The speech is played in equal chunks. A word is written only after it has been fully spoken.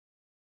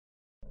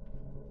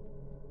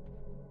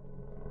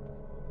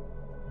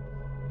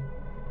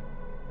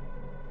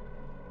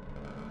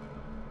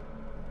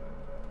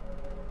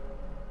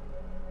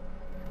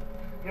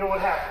know what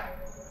happened?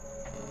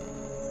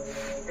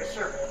 Yes,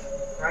 sir.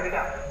 Write it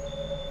out.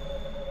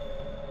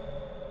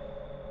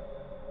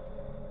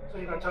 So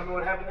you gonna tell me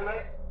what happened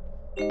tonight?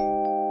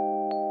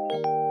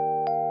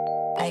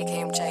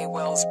 AKMJ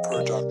Wells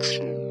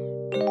Production.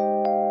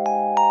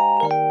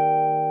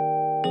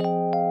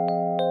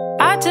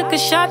 I took a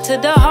shot to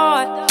the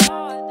heart.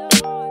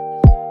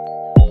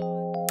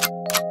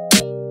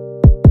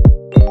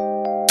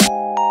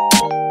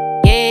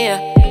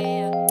 Yeah,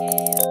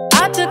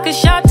 I took a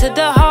shot to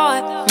the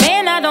heart.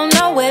 Man, I don't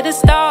know where to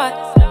start.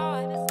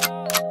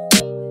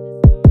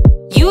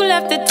 You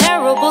left a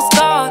terrible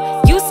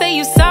scar. You say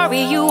you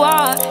sorry, you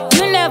are.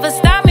 You never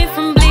stopped me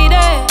from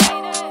bleeding.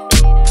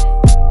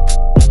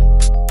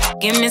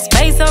 Give me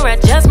space or I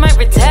just might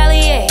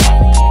retaliate.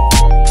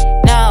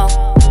 No,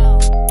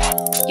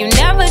 you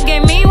never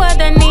gave me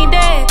what I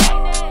needed.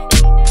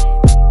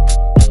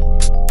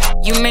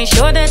 You made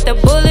sure that the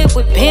bullet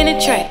would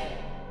penetrate.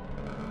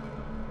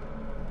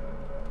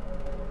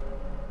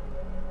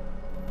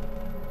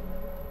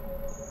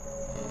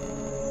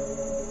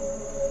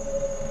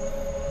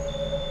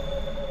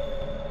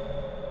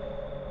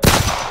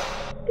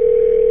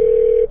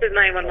 This is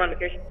 911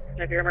 location.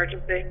 Have your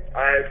emergency?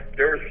 I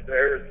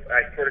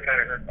sort of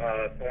kind of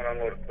heard someone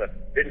unload a clip.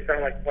 Didn't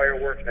sound like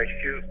fireworks. I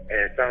shoot, and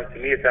it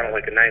sounded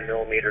like a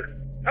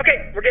 9mm.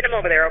 Okay, we're getting him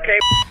over there, okay?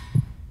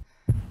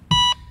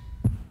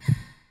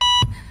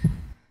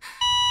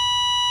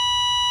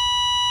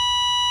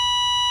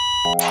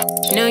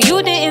 No,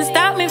 you didn't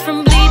stop me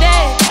from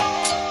bleeding.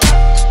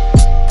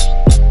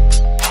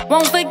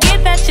 Won't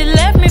forget that you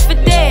left me for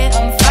dead.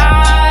 I'm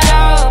fired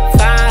up,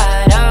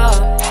 fired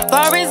up.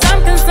 Far as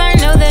I'm concerned,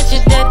 know that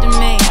you're dead to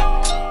me.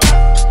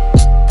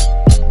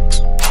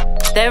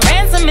 That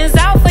ransom is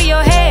out for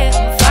your head.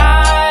 I'm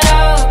fired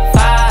up,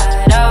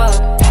 fired up.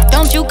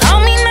 Don't you call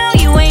me now,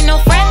 you ain't no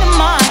friend of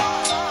mine.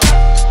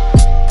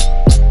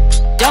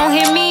 Don't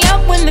hit me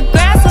up when the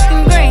grass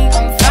looking green.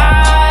 I'm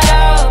fired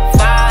up,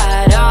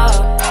 fired up.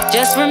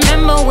 Just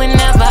remember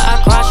whenever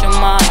I cross your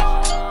mind,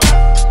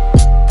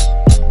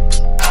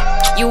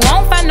 you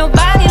won't find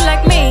nobody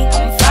like me.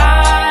 I'm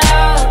fired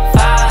up,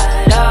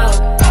 fired up.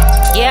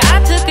 Yeah,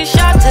 I took a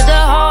shot to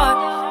the heart.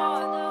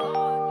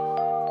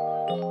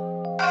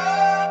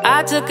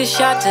 I took a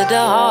shot to the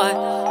heart.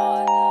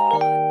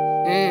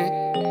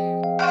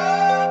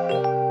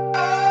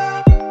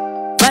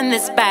 Run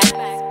this back.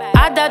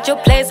 I doubt your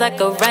plays like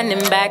a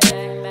running back.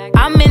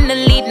 I'm in the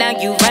lead, now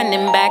you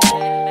running back.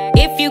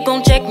 If you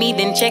gon' check me,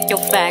 then check your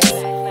facts.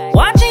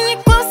 Watching you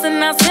close and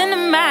now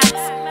Cinemax.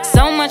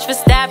 So much for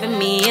stabbing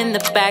me in the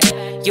back.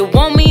 You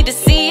want me to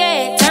see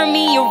it, turn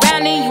me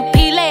around and you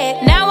peel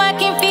it. Now I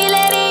can feel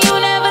it and you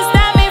never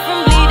stop me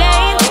from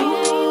bleeding.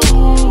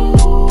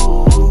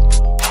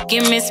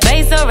 Give me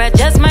space or I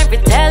just might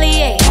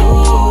retaliate.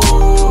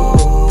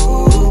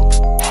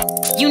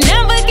 You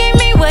never gave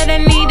me what I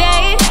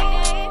needed.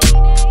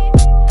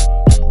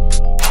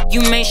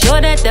 You made sure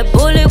that the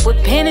bullet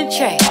would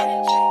penetrate.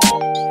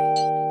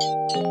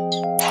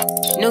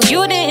 No,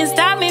 you didn't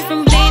stop me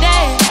from bleeding.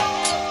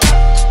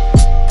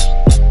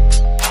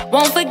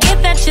 Won't forget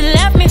that you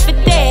left me for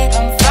dead.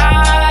 I'm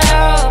fired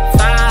up,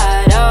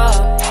 fired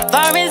up.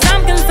 Far as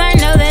I'm concerned,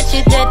 know that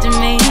you're dead to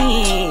me.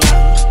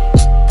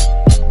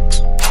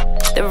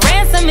 The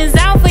ransom is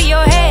out for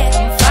your head.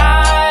 I'm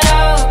fired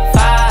up,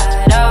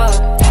 fired up.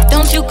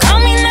 Don't you call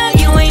me now,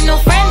 you ain't no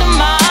friend of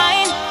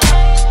mine.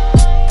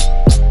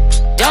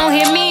 Don't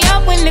hit me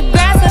up when the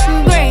grass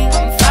isn't green.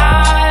 I'm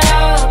fired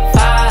up,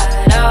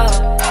 fired up.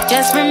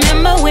 Just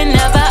remember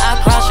whenever I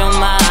cross your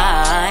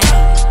mind,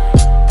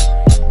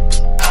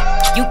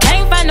 you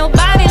can't find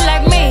nobody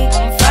like me.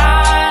 I'm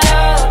fired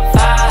up,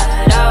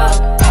 fired up.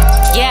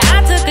 Yeah,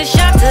 I took a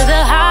shot to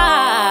the high.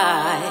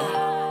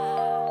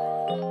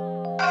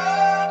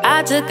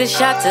 I took a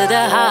shot to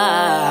the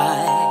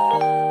high.